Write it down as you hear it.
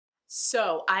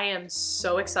So I am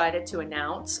so excited to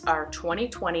announce our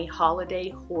 2020 Holiday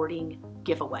Hoarding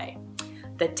Giveaway.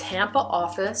 The Tampa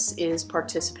office is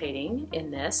participating in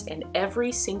this, and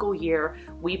every single year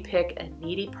we pick a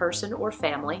needy person or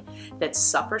family that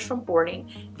suffers from hoarding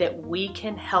that we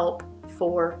can help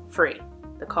for free.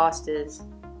 The cost is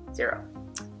zero.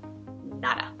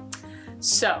 Nada.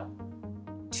 So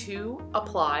to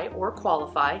apply or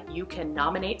qualify, you can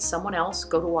nominate someone else.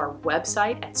 Go to our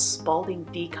website at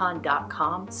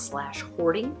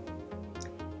spauldingdecon.com/hoarding.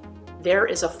 There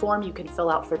is a form you can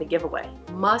fill out for the giveaway.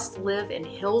 Must live in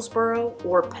Hillsborough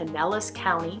or Pinellas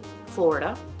County,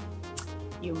 Florida.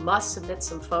 You must submit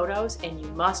some photos and you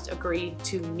must agree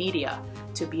to media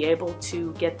to be able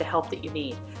to get the help that you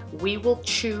need. We will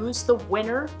choose the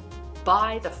winner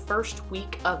by the first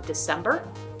week of December,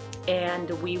 and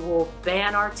we will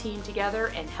band our team together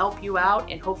and help you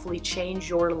out and hopefully change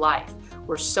your life.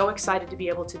 We're so excited to be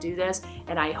able to do this,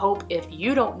 and I hope if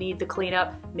you don't need the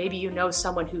cleanup, maybe you know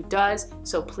someone who does,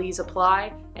 so please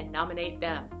apply and nominate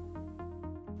them.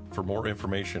 For more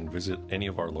information, visit any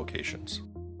of our locations.